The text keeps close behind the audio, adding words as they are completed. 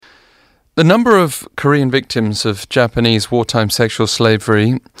The number of Korean victims of Japanese wartime sexual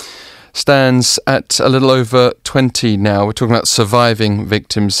slavery stands at a little over 20 now. We're talking about surviving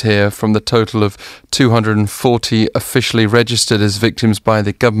victims here from the total of 240 officially registered as victims by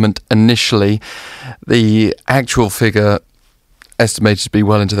the government initially. The actual figure estimated to be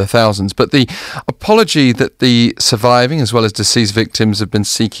well into the thousands. But the apology that the surviving as well as deceased victims have been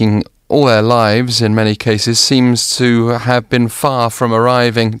seeking all their lives, in many cases, seems to have been far from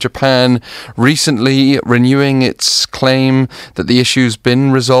arriving. Japan recently renewing its claim that the issue's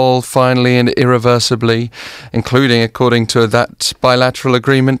been resolved finally and irreversibly, including, according to that bilateral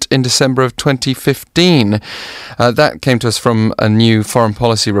agreement in December of 2015. That came to us from a new foreign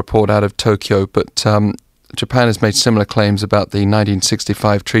policy report out of Tokyo, but Japan has made similar claims about the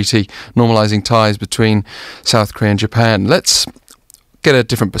 1965 treaty normalising ties between South Korea and Japan. Let's get a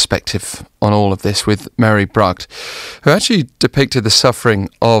different perspective on all of this with Mary Bracht, who actually depicted the suffering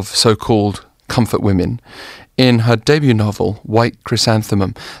of so-called comfort women in her debut novel, White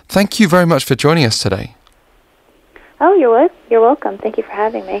Chrysanthemum. Thank you very much for joining us today. Oh, you're welcome. Thank you for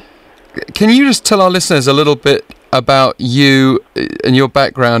having me. Can you just tell our listeners a little bit about you and your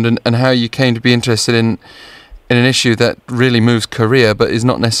background and how you came to be interested in an issue that really moves Korea but is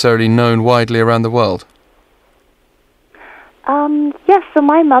not necessarily known widely around the world? Yes, so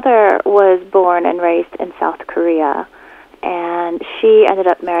my mother was born and raised in South Korea, and she ended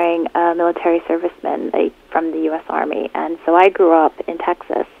up marrying a military serviceman from the U.S. Army, and so I grew up in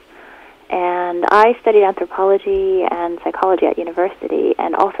Texas. And I studied anthropology and psychology at university,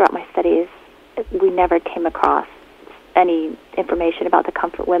 and all throughout my studies, we never came across any information about the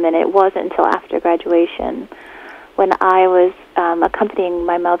comfort women. It wasn't until after graduation, when I was accompanying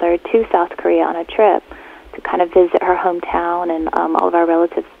my mother to South Korea on a trip to kind of visit her hometown and all of our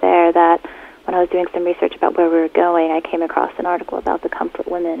relatives there, that when I was doing some research about where we were going, I came across an article about the comfort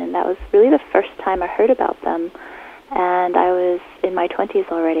women, and that was really the first time I heard about them. And I was in my 20s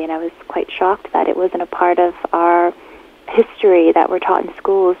already, and I was quite shocked that it wasn't a part of our history that we're taught in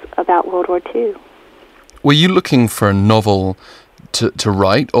schools about World War II. Were you looking for a novel to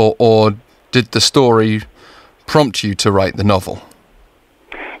write, or did the story prompt you to write the novel?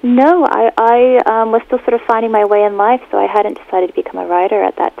 No, I was still sort of finding my way in life, so I hadn't decided to become a writer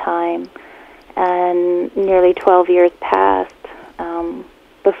at that time. And nearly 12 years passed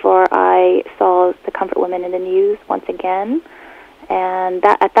before I saw the comfort women in the news once again. And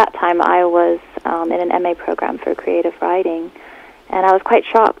at that time, I was in an MA program for creative writing. And I was quite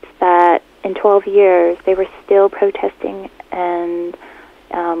shocked that in 12 years, they were still protesting and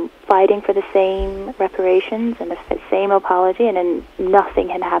fighting for the same reparations and the same apology, and then nothing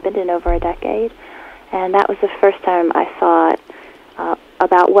had happened in over a decade. And that was the first time I thought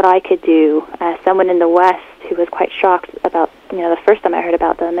about what I could do as someone in the West who was quite shocked about, the first time I heard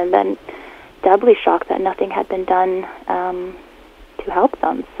about them, and then doubly shocked that nothing had been done to help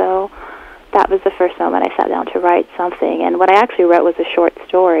them. So that was the first moment I sat down to write something. And what I actually wrote was a short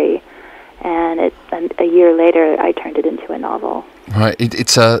story, and a year later I turned it into a novel. Right,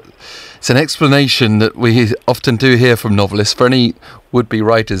 it's an explanation that we often do hear from novelists. For any would-be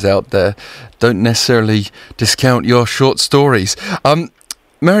writers out there, don't necessarily discount your short stories.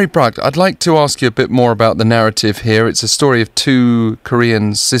 Mary Bracht, I'd like to ask you a bit more about the narrative here. It's a story of two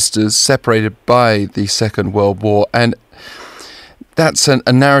Korean sisters separated by the Second World War, and that's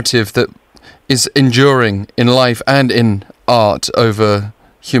a narrative that is enduring in life and in art over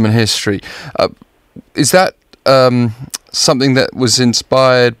human history. Is that something that was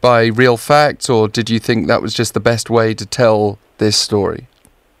inspired by real facts, or did you think that was just the best way to tell this story?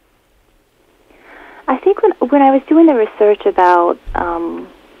 I think when I was doing the research about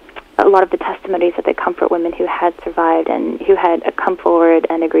a lot of the testimonies of the comfort women who had survived and who had come forward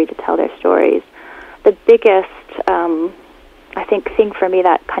and agreed to tell their stories, the biggest, I think, thing for me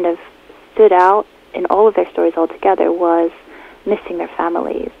that kind of stood out in all of their stories altogether was missing their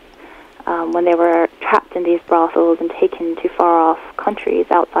families. When they were trapped in these brothels and taken to far-off countries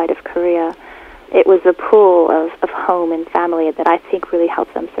outside of Korea, it was a pull of home and family that I think really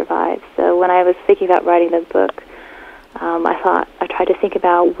helped them survive. So when I was thinking about writing the book, I tried to think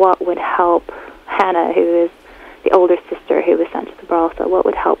about what would help Hannah, who is the older sister who was sent to the brothel, what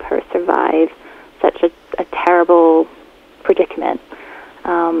would help her survive such a terrible predicament.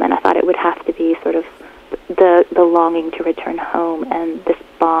 And I thought it would have to be sort of the longing to return home and this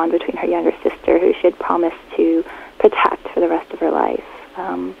bond between her younger sister, who she had promised to protect for the rest of her life.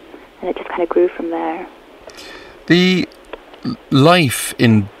 And it just kind of grew from there. The life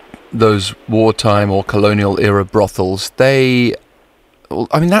in those wartime or colonial era brothels, they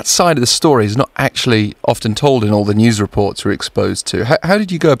I mean, that side of the story is not actually often told in all the news reports we're exposed to. How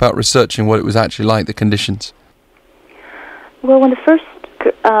did you go about researching what it was actually like, the conditions? Well, when the first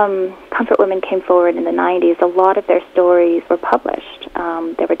comfort women came forward in the 90s, a lot of their stories were published.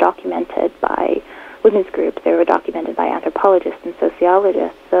 They were documented by women's groups. They were documented by anthropologists and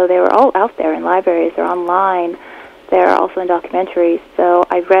sociologists. So they were all out there in libraries or online. They're also in documentaries. So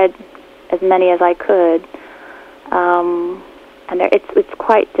I read as many as I could. And it's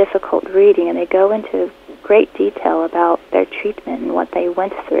quite difficult reading, and they go into great detail about their treatment and what they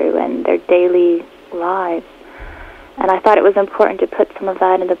went through and their daily lives. And I thought it was important to put some of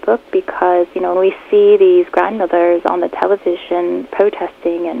that in the book because, when we see these grandmothers on the television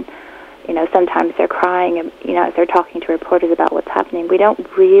protesting and, sometimes they're crying and, as they're talking to reporters about what's happening, we don't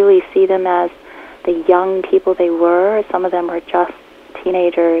really see them as the young people they were. Some of them were just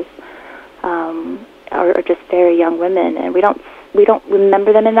teenagers or just very young women, and we don't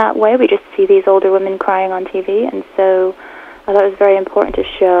remember them in that way. We just see these older women crying on TV, and so I thought it was very important to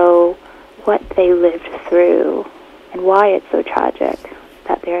show what they lived through and why it's so tragic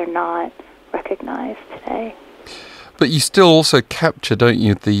that they're not recognized today. But you still also capture, don't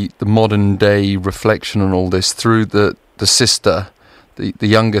you, the modern day reflection on all this through the sister, the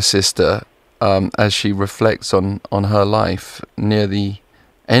younger sister, as she reflects on her life near the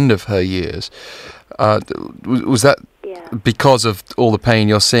end of her years. Was that because of all the pain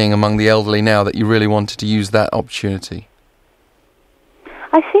you're seeing among the elderly now that you really wanted to use that opportunity?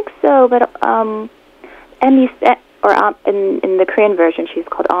 I think so, but Emmy's, or in the Korean version, she's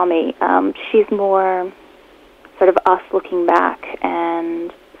called Ami. She's more sort of us looking back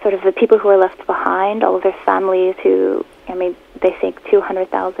and sort of the people who are left behind, all of their families who, they think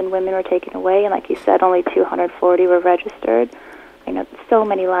 200,000 women were taken away, and like you said, only 240 were registered. So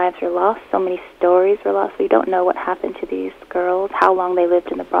many lives were lost, so many stories were lost. We don't know what happened to these girls, how long they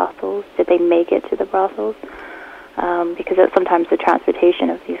lived in the brothels, did they make it to the brothels? Because sometimes the transportation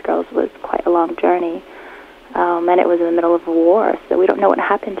of these girls was quite a long journey, and it was in the middle of a war, so we don't know what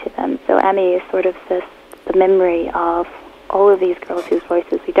happened to them. So Emmy is sort of the memory of all of these girls whose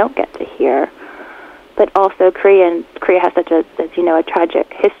voices we don't get to hear. But also Korea has such a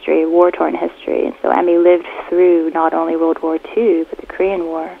tragic history, war-torn history, and so Emmy lived through not only World War II, but the Korean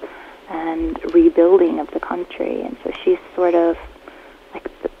War and rebuilding of the country, and so she's sort of like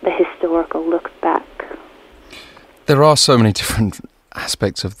the historical look back. There are so many different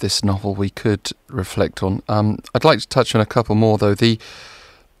aspects of this novel we could reflect on. I'd like to touch on a couple more, though.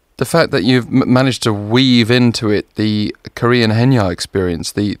 The fact that you've managed to weave into it the Korean Haenyeo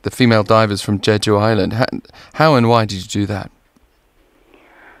experience, the female divers from Jeju Island. How and why did you do that?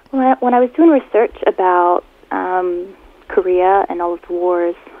 Well, when I was doing research about Korea and all of the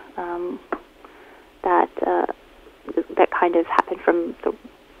wars that kind of happened from the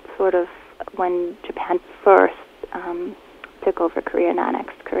sort of when Japan first took over Korea and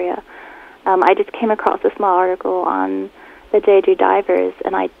annexed Korea, I just came across a small article on the Jeju divers,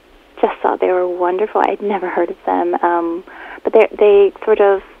 and I just thought they were wonderful. I'd never heard of them, but they sort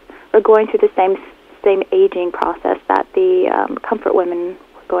of were going through the same aging process that the comfort women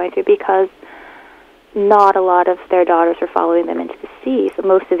were going through, because not a lot of their daughters were following them into the sea. So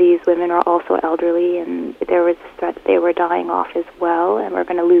most of these women are also elderly, and there was a threat that they were dying off as well, and we're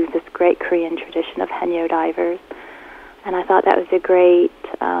going to lose this great Korean tradition of Haenyeo divers. And I thought that was a great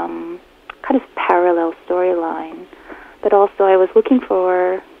kind of parallel storyline. But also I was looking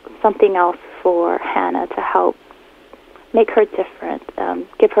for something else for Hannah to help make her different,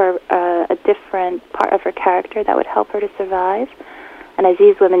 give her a different part of her character that would help her to survive. And as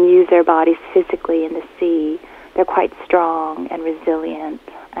these women use their bodies physically in the sea, they're quite strong and resilient.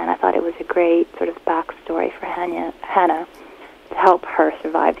 And I thought it was a great sort of backstory for Hannah to help her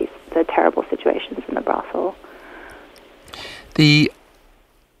survive the terrible situations in the brothel. The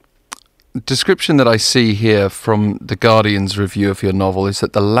description that I see here from The Guardian's review of your novel is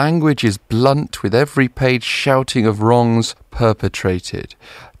that the language is blunt, with every page shouting of wrongs perpetrated.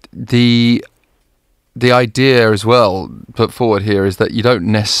 The idea as well put forward here is that you don't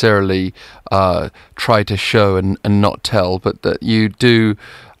necessarily try to show and not tell, but that you do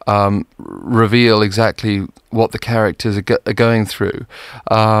reveal exactly what the characters are going through.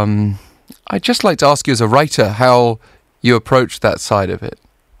 I'd just like to ask you as a writer how you approach that side of it.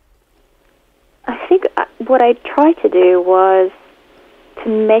 I think what I tried to do was to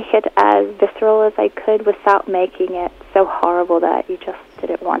make it as visceral as I could without making it so horrible that you just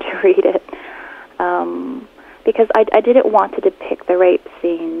didn't want to read it. Because I didn't want to depict the rape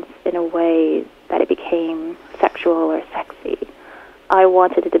scenes in a way that it became sexual or sexy. I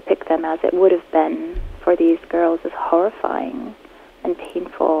wanted to depict them as it would have been for these girls, as horrifying and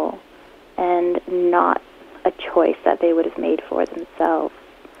painful, and not a choice that they would have made for themselves.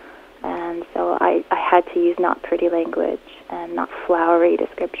 And so I had to use not pretty language and not flowery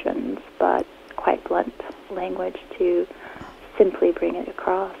descriptions, but quite blunt language to simply bring it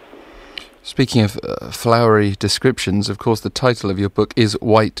across. Speaking of flowery descriptions, of course, the title of your book is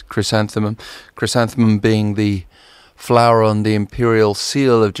White Chrysanthemum. Chrysanthemum being the flower on the imperial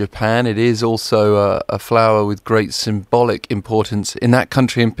seal of Japan. It is also a flower with great symbolic importance in that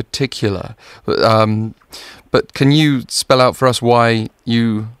country in particular. But can you spell out for us why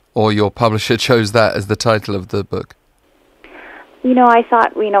you or your publisher chose that as the title of the book? I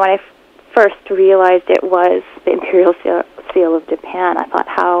thought, when I first realized it was the imperial seal of Japan, I thought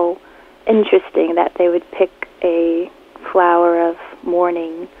how interesting that they would pick a flower of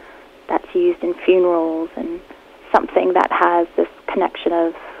mourning that's used in funerals and something that has this connection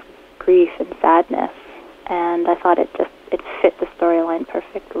of grief and sadness. And I thought it fit the storyline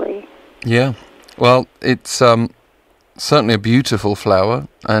perfectly. Yeah. Well, it's certainly a beautiful flower,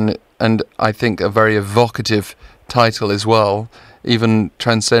 and I think a very evocative title as well, even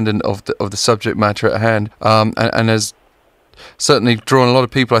transcendent of the subject matter at hand, and has certainly drawn a lot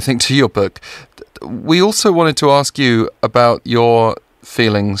of people, I think, to your book. We also wanted to ask you about your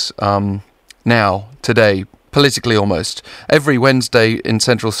feelings now, today, politically almost. Every Wednesday in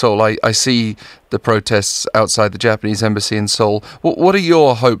Central Seoul, I see the protests outside the Japanese embassy in Seoul. What are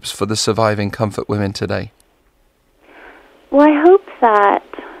your hopes for the surviving comfort women today? Well, I hope that,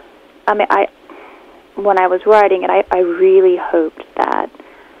 when I was writing it, I really hoped that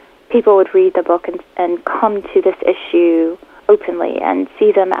people would read the book and come to this issue openly and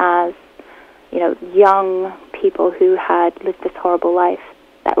see them as, young people who had lived this horrible life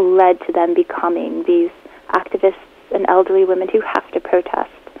that led to them becoming these activists and elderly women who have to protest,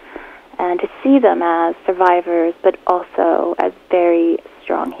 and to see them as survivors, but also as very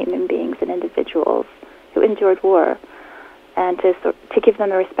strong human beings and individuals who endured war, and to give them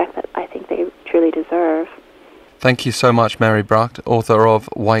the respect that I think they truly deserve. Thank you so much, Mary Bracht, author of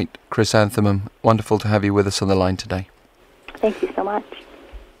White Chrysanthemum. Wonderful to have you with us on the line today. Thank you so much.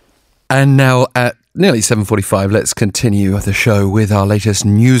 And now at nearly 7:45, let's continue the show with our latest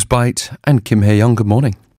news bite. And Kim Hae-young, good morning.